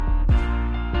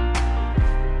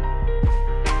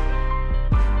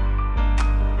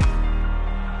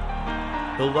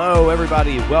Hello,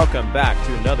 everybody. Welcome back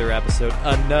to another episode,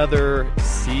 another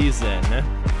season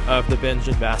of the Binge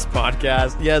and Bass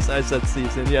podcast. Yes, I said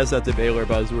season. Yes, that's a Baylor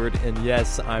buzzword. And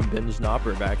yes, I'm Binge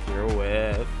Knopper back here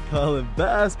with Colin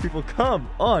Bass. People, come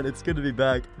on. It's good to be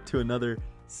back to another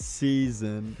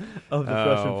season of the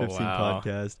Freshman 15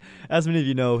 podcast. As many of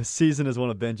you know, season is one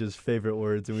of Benj's favorite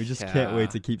words, and we just can't wait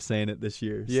to keep saying it this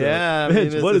year. Yeah. So,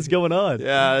 Benj, what is going on?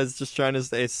 Yeah, it's just trying to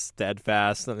stay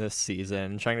steadfast in this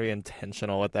season, trying to be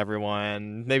intentional with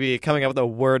everyone, maybe coming up with a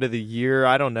word of the year.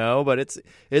 I don't know, but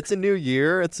it's a new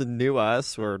year. It's a new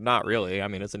us. Or not really. I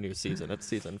mean, it's a new season. It's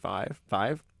season 5.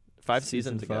 Five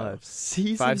seasons ago.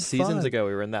 Five seasons ago,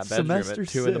 we were in that bedroom Semester at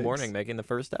 2 in the morning making the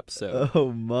first episode.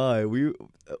 Oh my!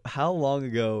 How long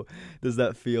ago does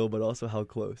that feel? But also how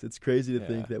close? It's crazy to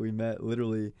think that we met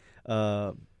literally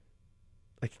like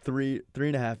three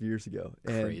and a half years ago.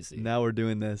 And crazy. Now we're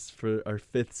doing this for our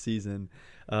 5th season.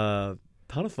 Ton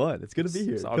of fun. It's good to be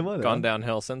here. It's all Come on, gone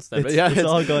downhill since then. It's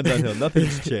all gone downhill.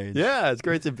 Nothing's changed. Yeah, it's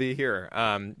great to be here.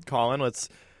 Colin, let's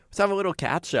have a little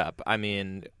catch up. I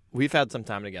mean, we've had some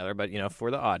time together, but,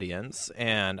 for the audience,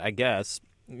 and I guess,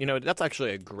 that's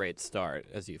actually a great start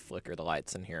as you flicker the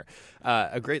lights in here.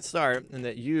 A great start in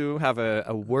that you have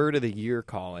a word of the year,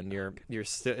 Colin.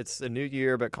 It's a new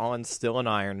year, but Colin's still an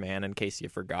Iron Man, in case you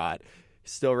forgot.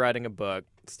 He's still writing a book,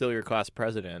 still your class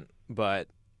president, but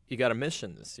you got a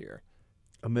mission this year.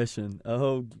 A mission.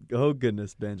 Oh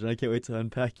goodness, Benj. And I can't wait to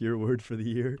unpack your word for the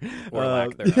year. Or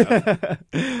lack thereof.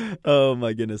 Oh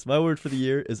my goodness. My word for the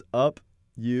year is up.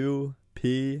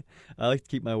 U-P. I like to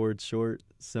keep my words short,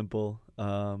 simple,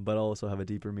 but also have a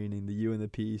deeper meaning. The U and the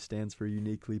P stands for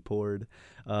uniquely poured.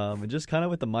 And just kind of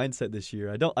with the mindset this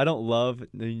year, I don't love the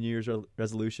New Year's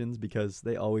resolutions because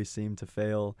they always seem to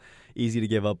fail, easy to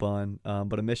give up on.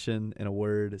 But a mission and a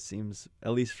word seems,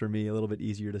 at least for me, a little bit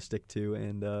easier to stick to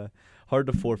and hard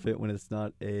to forfeit when it's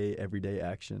not a everyday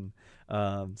action.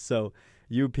 So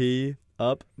UP,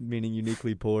 up, meaning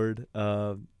uniquely poured.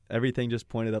 Everything just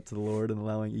pointed up to the Lord and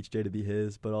allowing each day to be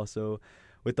His, but also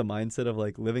with the mindset of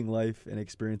like living life and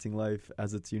experiencing life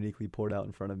as it's uniquely poured out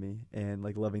in front of me and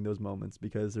like loving those moments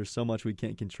because there's so much we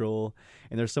can't control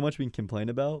and there's so much we can complain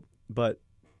about, but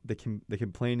the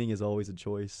complaining is always a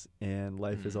choice and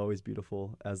life is always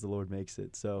beautiful as the Lord makes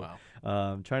it. So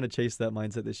trying to chase that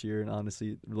mindset this year and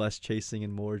honestly less chasing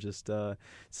and more just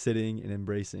sitting and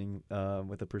embracing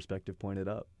with a perspective pointed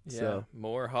up. Yeah, so,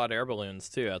 more hot air balloons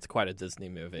too. That's quite a Disney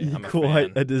movie. I'm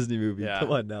a Disney movie. Yeah.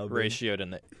 Come on now. Ratioed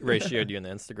you in the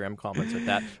Instagram comments with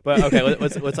that. But okay,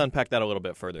 let's unpack that a little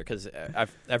bit further because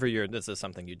every year this is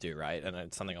something you do, right? And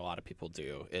it's something a lot of people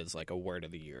do is like a word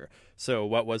of the year. So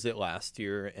what was it last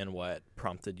year? And what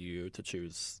prompted you to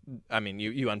choose? I mean,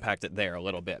 you unpacked it there a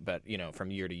little bit, but from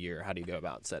year to year, how do you go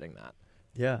about setting that?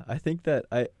 Yeah, I think that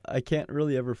I can't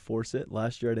really ever force it.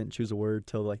 Last year I didn't choose a word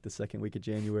till like the second week of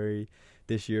January.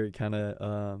 This year it kind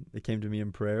of it came to me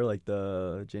in prayer like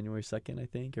the January 2nd, I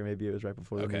think, or maybe it was right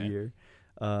before the New Year.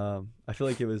 I feel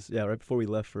like it was right before we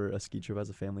left for a ski trip as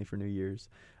a family for New Year's.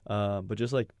 But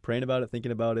just like praying about it,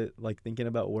 thinking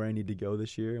about where I need to go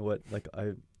this year and what like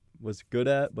I was good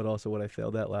at, but also what I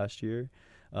failed at last year.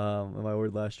 And my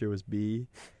word last year was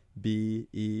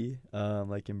B-E,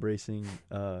 like embracing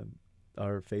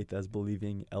our faith as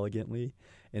believing elegantly.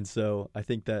 And so I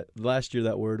think that last year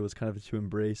that word was kind of to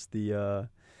embrace the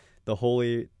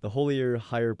holier,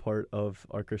 higher part of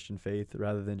our Christian faith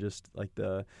rather than just like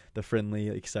the friendly,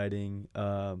 exciting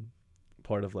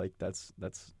part of like that's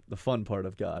the fun part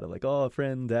of God of like, oh,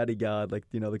 friend, daddy God, like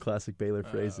the classic Baylor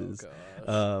phrases.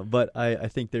 But I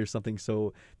think there's something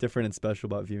so different and special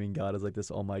about viewing God as like this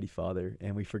almighty Father,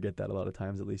 and we forget that a lot of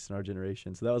times, at least in our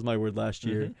generation. So that was my word last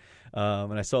year,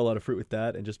 and I saw a lot of fruit with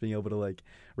that and just being able to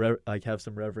like have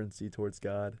some reverency towards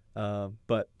God.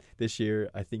 But this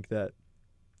year I think that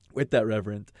with that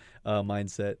reverent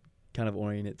mindset, kind of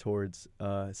orient it towards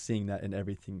seeing that in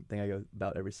everything I go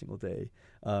about every single day,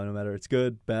 no matter it's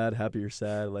good, bad, happy or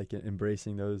sad, like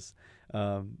embracing those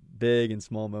big and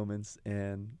small moments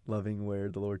and loving where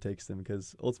the Lord takes them,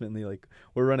 because ultimately like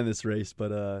we're running this race,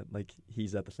 but like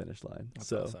He's at the finish line. That's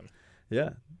so awesome.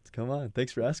 Yeah, come on.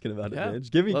 Thanks for asking about Yeah. it,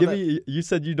 Midge. Give me. You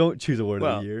said you don't choose a word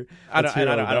of the year. I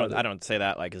don't say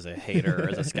that like as a hater or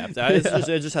as a skeptic.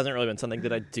 It just hasn't really been something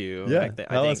that I do. Yeah. Like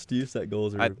How else do you set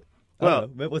goals?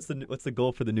 What's the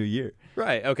goal for the new year?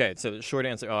 Right. Okay. So the short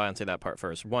answer. I'll answer that part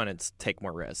first. One, it's take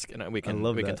more risk, and we can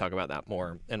talk about that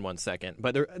more in 1 second.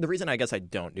 But the reason I guess I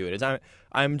don't do it is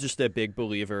I'm just a big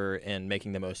believer in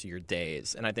making the most of your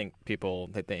days, and I think people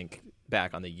they think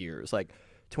back on the years like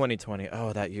 2020.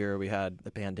 Oh, that year we had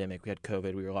the pandemic, we had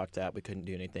COVID, we were locked out, we couldn't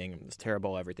do anything. It was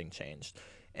terrible. Everything changed.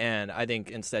 And I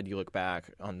think instead you look back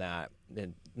on that,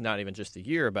 and not even just a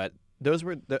year, but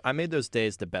I made those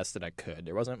days the best that I could.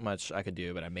 There wasn't much I could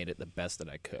do, but I made it the best that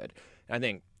I could. And I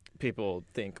think people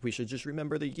think we should just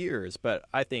remember the years, but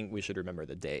I think we should remember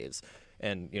the days.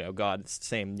 And, God's the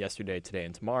same yesterday, today,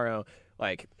 and tomorrow.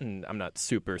 Like, I'm not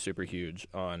super, super huge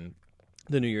on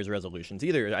the New Year's resolutions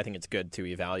either. I think it's good to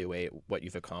evaluate what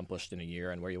you've accomplished in a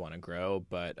year and where you want to grow.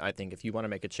 But I think if you want to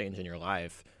make a change in your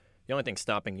life, the only thing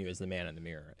stopping you is the man in the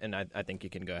mirror. And I think you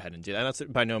can go ahead and do that. And that's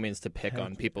by no means to pick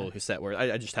on people who set where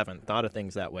I just haven't thought of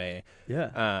things that way.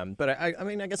 Yeah. But I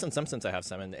mean, I guess in some sense I have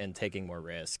some in taking more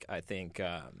risk. I think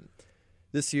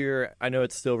this year, I know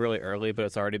it's still really early, but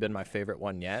it's already been my favorite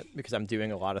one yet because I'm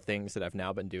doing a lot of things that I've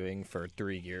now been doing for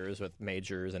 3 years with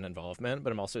majors and involvement,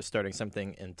 but I'm also starting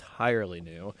something entirely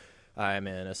new. I'm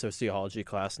in a sociology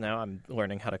class now. I'm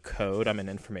learning how to code. I'm in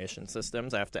information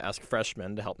systems. I have to ask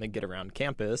freshmen to help me get around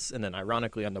campus. And then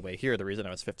ironically, on the way here, the reason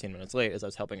I was 15 minutes late is I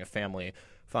was helping a family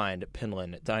find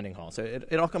Pinland Dining Hall. So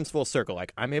it all comes full circle.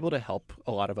 Like, I'm able to help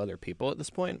a lot of other people at this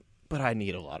point, but I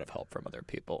need a lot of help from other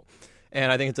people.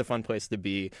 And I think it's a fun place to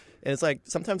be. And it's like,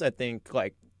 sometimes I think,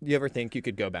 like, you ever think you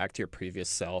could go back to your previous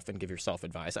self and give yourself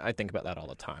advice? I think about that all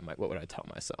the time. Like, what would I tell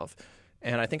myself?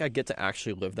 And I think I get to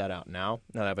actually live that out now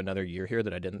that I have another year here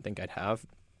that I didn't think I'd have.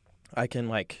 I can,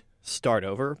 like, start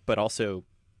over, but also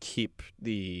keep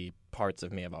the parts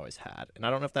of me I've always had. And I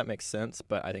don't know if that makes sense,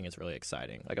 but I think it's really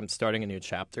exciting. Like, I'm starting a new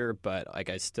chapter, but, like,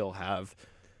 I still have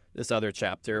this other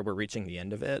chapter. We're reaching the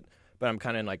end of it, but I'm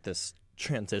kind of in, like, this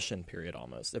transition period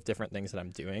almost of different things that I'm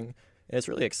doing. And it's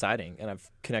really exciting, and I've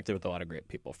connected with a lot of great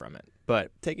people from it.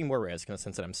 But taking more risk in the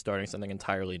sense that I'm starting something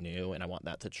entirely new, and I want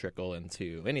that to trickle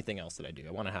into anything else that I do.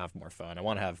 I want to have more fun. I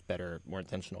want to have better, more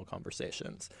intentional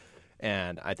conversations.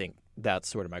 And I think that's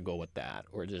sort of my goal with that,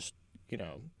 or just,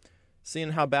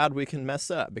 seeing how bad we can mess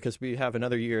up, because we have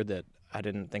another year that I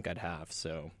didn't think I'd have,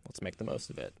 so let's make the most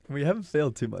of it. We haven't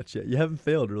failed too much yet. You haven't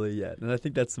failed really yet. And I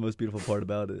think that's the most beautiful part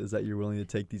about it, is that you're willing to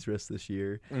take these risks this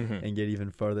year and get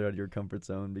even farther out of your comfort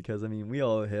zone. Because, I mean, we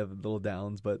all have little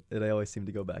downs, but they always seem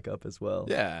to go back up as well.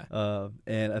 Yeah.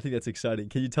 And I think that's exciting.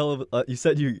 Can you tell, you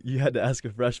said you had to ask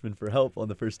a freshman for help on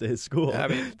the first day of school. Yeah, I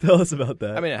mean, tell us about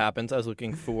that. I mean, it happens. I was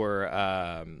looking for,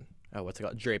 what's it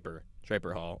called? Draper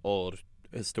Hall, old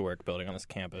historic building on this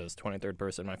campus, 23rd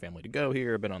person in my family to go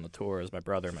here, been on the tours, my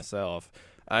brother, myself.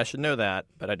 I should know that,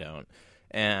 but I don't.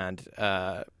 And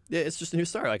it's just a new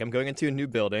start. Like, I'm going into a new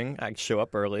building. I show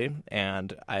up early,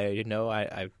 and I know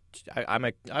I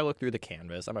look through the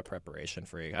canvas. I'm a preparation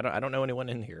freak. I don't know anyone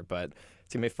in here, but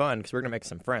it's gonna be fun because we're gonna make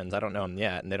some friends. I don't know them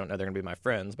yet, and they don't know they're gonna be my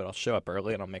friends, but I'll show up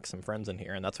early and I'll make some friends in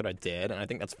here, and that's what I did. And I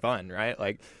think that's fun, right?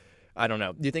 Like, I don't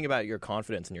know. You think about your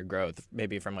confidence and your growth,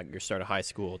 maybe from, like, your start of high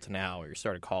school to now, or your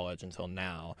start of college until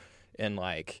now. And,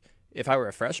 like, if I were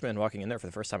a freshman walking in there for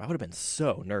the first time, I would have been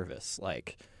so nervous.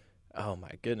 Like, oh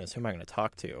my goodness, who am I going to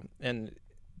talk to? And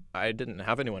I didn't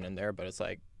have anyone in there, but it's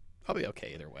like, I'll be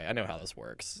okay either way. I know how this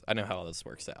works. I know how all this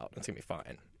works out. It's going to be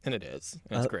fine. And it is.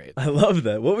 And it's great. I love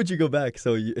that. What would you go back?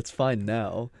 So it's fine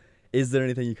now. Is there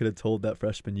anything you could have told that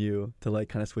freshman you to, like,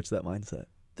 kind of switch that mindset?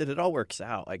 That it all works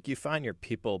out. Like, you find your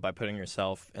people by putting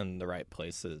yourself in the right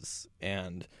places,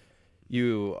 and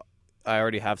I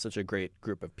already have such a great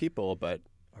group of people, but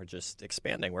are just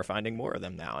expanding. We're finding more of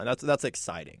them now, and that's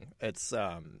exciting. It's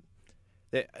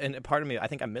and part of me, I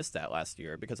think I missed that last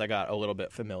year because I got a little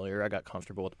bit familiar. I got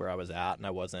comfortable with where I was at, and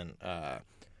I wasn't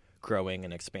growing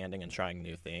and expanding and trying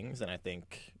new things. And I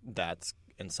think that's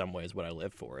in some ways what I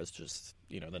live for, is just,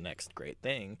 the next great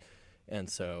thing. And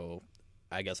so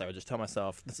I guess I would just tell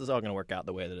myself, this is all going to work out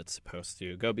the way that it's supposed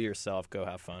to. Go be yourself, go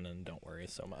have fun, and don't worry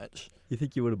so much. You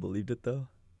think you would have believed it, though?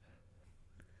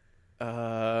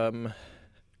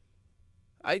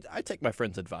 I take my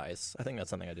friends' advice. I think that's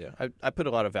something I do. I put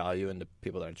a lot of value into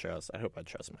people that I trust. I hope I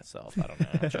trust myself. I don't know.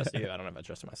 I trust you. I don't know if I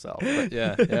trust myself. But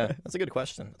yeah. That's a good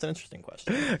question. It's an interesting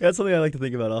question. That's something I like to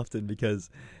think about often because,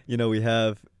 we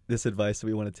have this advice that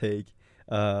we want to take.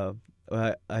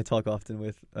 I talk often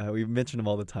with, we mention him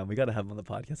all the time. We got to have him on the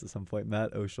podcast at some point.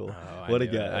 Matt Oshel. Oh, what a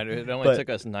guy. It only took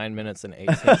us 9 minutes and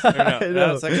 18 seconds.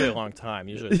 That's actually a long time.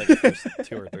 Usually it's like the first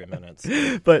 2 or 3 minutes.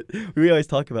 But we always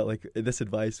talk about, like, this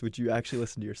advice. Would you actually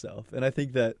listen to yourself? And I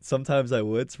think that sometimes I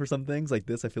would for some things like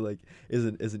this. I feel like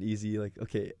isn't easy. Like,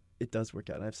 okay, it does work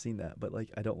out, and I've seen that, but,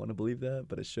 like, I don't want to believe that,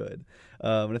 but it should.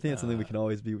 And I think that's something we can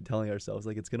always be telling ourselves,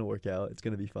 like, it's going to work out. It's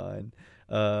going to be fine.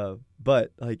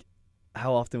 But, like,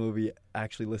 how often would we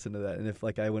actually listen to that? And if,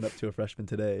 like, I went up to a freshman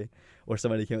today, or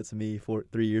somebody came up to me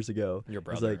 3 years ago, your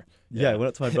brother, was like, I went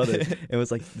up to my brother, and it was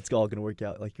like, it's all gonna work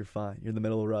out. Like, you're fine. You're in the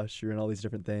middle of a rush. You're in all these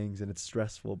different things, and it's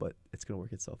stressful, but it's gonna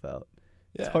work itself out.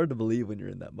 Yeah. It's hard to believe when you're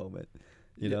in that moment.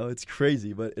 You know, it's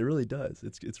crazy, but it really does.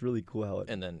 It's really cool how it.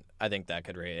 And then I think that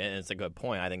could raise, and it's a good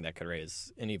point. I think that could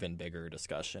raise an even bigger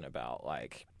discussion about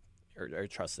like, or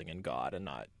trusting in God and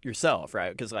not yourself,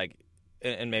 right? Because like,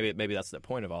 and maybe that's the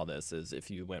point of all this is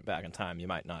if you went back in time, you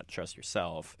might not trust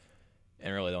yourself,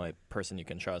 and really the only person you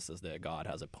can trust is that God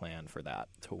has a plan for that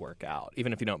to work out.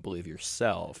 Even if you don't believe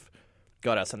yourself,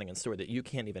 God has something in store that you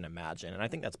can't even imagine, and I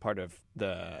think that's part of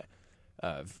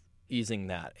easing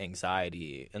that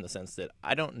anxiety in the sense that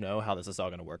I don't know how this is all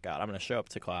going to work out. I'm going to show up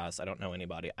to class. I don't know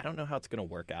anybody. I don't know how it's going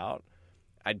to work out.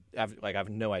 I have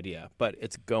no idea, but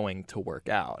it's going to work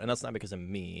out. And that's not because of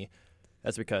me.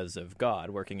 That's because of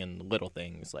God working in little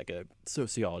things like a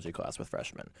sociology class with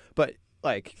freshmen. But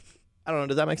like, I don't know.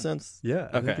 Does that make sense? Yeah,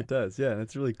 I think it does. Yeah, and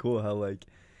it's really cool how like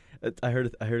I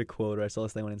heard a quote, or I saw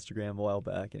this thing on Instagram a while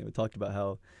back, and it talked about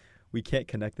how we can't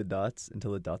connect the dots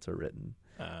until the dots are written.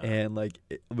 And like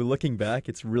looking back,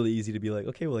 it's really easy to be like,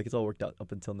 okay, well, like it's all worked out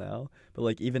up until now. But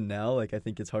like even now, like I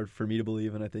think it's hard for me to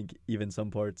believe, and I think even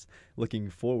some parts looking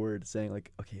forward, saying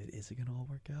like, okay, is it gonna all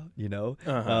work out? You know?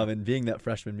 And being that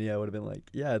freshman me, I would have been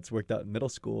like, yeah, it's worked out in middle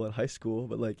school and high school,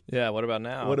 but like, yeah, what about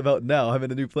now? What about now? I'm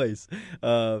in a new place,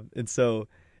 and so.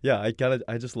 Yeah, I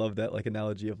just love that like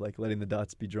analogy of like letting the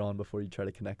dots be drawn before you try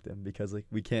to connect them, because like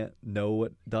we can't know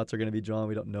what dots are going to be drawn.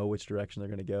 We don't know which direction they're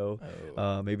going to go.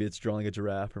 Maybe it's drawing a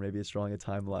giraffe, or maybe it's drawing a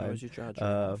timeline. Why would you draw a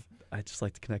giraffe? I just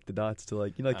like to connect the dots to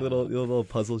like, you know, like little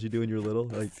puzzles you do when you're little.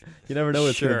 Like you never know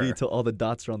what it's going to be till all the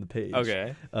dots are on the page.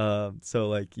 Okay. So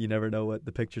like you never know what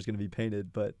the picture's going to be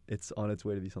painted, but it's on its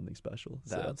way to be something special.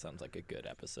 That sounds like a good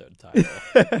episode title.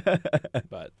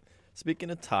 But speaking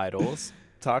of titles,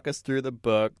 talk us through the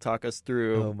book. Talk us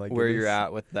through where you're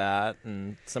at with that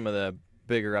and some of the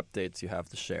bigger updates you have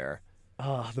to share.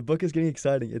 The book is getting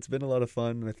exciting. It's been a lot of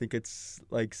fun. I think it's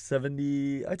like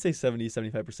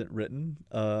 75% written.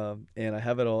 And I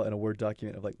have it all in a Word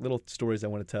document of like little stories I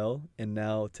want to tell. And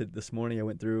now this morning I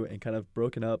went through and kind of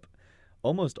broken up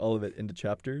almost all of it into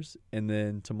chapters. And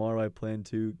then tomorrow I plan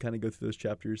to kind of go through those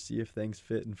chapters, see if things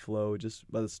fit and flow just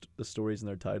by the stories and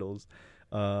their titles.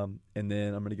 And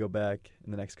then I'm going to go back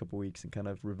in the next couple weeks and kind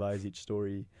of revise each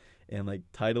story and like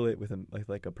title it with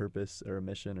like a purpose or a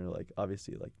mission, or like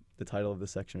obviously like the title of the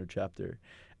section or chapter,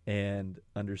 and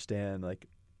understand like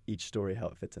each story, how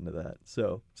it fits into that.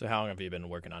 So how long have you been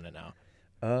working on it now?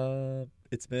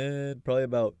 It's been probably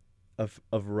about of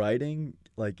writing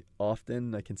like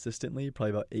often, like consistently,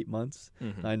 probably about 8 months,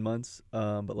 9 months.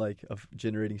 But like of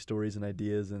generating stories and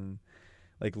ideas and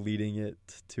like leading it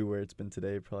to where it's been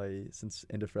today, probably since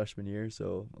end of freshman year,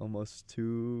 so almost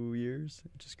 2 years,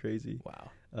 which is crazy. Wow.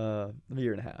 A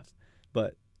year and a half,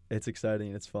 but it's exciting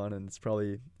and it's fun, and it's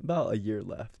probably about a year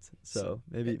left, so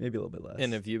maybe a little bit less.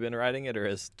 And have you been writing it, or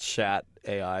has Chat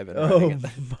AI been writing it?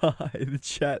 Oh my, the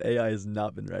Chat AI has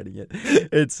not been writing it.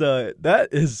 It's that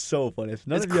is so funny. If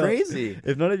none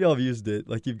of y'all have used it,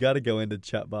 like you've got to go into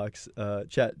Chatbox,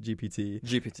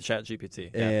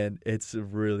 ChatGPT, and it's a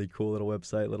really cool little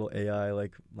website, little AI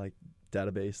like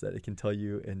database that it can tell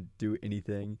you and do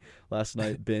anything. Last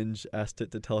night, Binge asked it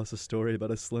to tell us a story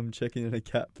about a slim chicken and a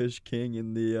catfish king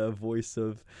in the voice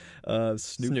of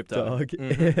Snoop Dogg.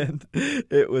 And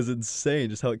it was insane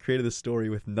just how it created a story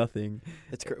with nothing.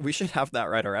 We should have that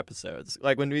write our episodes.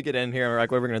 Like when we get in here and we're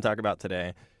like, what are we going to talk about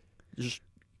today?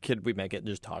 Could we make it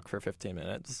just talk for 15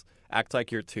 minutes? Act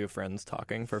like you're two friends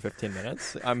talking for 15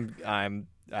 minutes.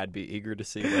 I'd be eager to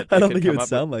see what I don't think it would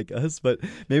sound like us, but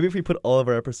maybe if we put all of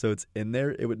our episodes in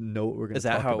there, it would know what we're going to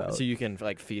talk about. So you can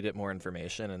like feed it more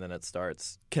information and then it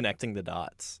starts connecting the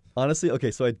dots? Honestly,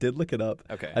 okay, so I did look it up.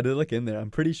 Okay. I did look in there. I'm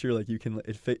pretty sure like you can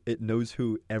it knows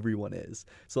who everyone is.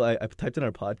 So I typed in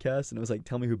our podcast and it was like,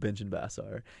 tell me who Binge and Bass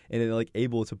are. And it's like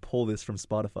able to pull this from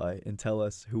Spotify and tell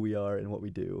us who we are and what we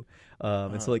do.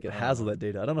 And so like it has all that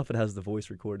data. I don't know if it has the voice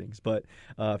recordings, but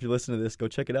if you're listening to this, go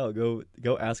check it out. Go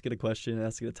ask it a question,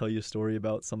 ask it to tell you a story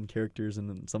about some characters and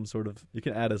then some sort of, you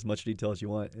can add as much detail as you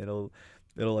want.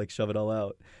 It'll like shove it all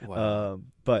out. Wow.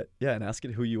 But yeah, and ask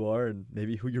it who you are and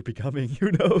maybe who you're becoming.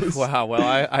 Who knows? Wow.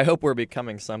 Well, I hope we're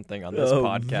becoming something on this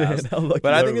podcast. Man,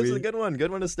 but I think it's a good one.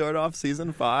 Good one to start off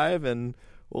season 5, and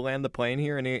we'll land the plane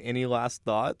here. Any last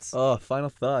thoughts? Final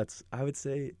thoughts. I would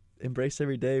say embrace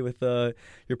every day with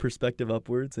your perspective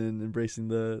upwards and embracing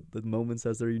the moments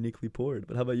as they're uniquely poured.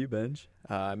 But how about you, Benj?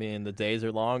 I mean, the days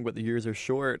are long, but the years are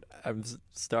short.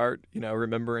 Start,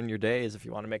 remembering your days. If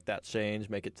you want to make that change,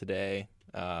 make it today.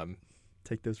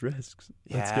 Take those risks.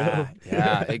 Let's go.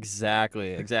 Yeah,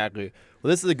 exactly. Well,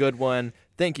 this is a good one.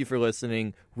 Thank you for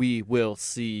listening. We will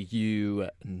see you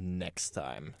next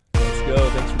time. Let's go.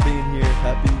 Thanks for being here.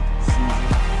 Happy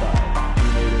season 5.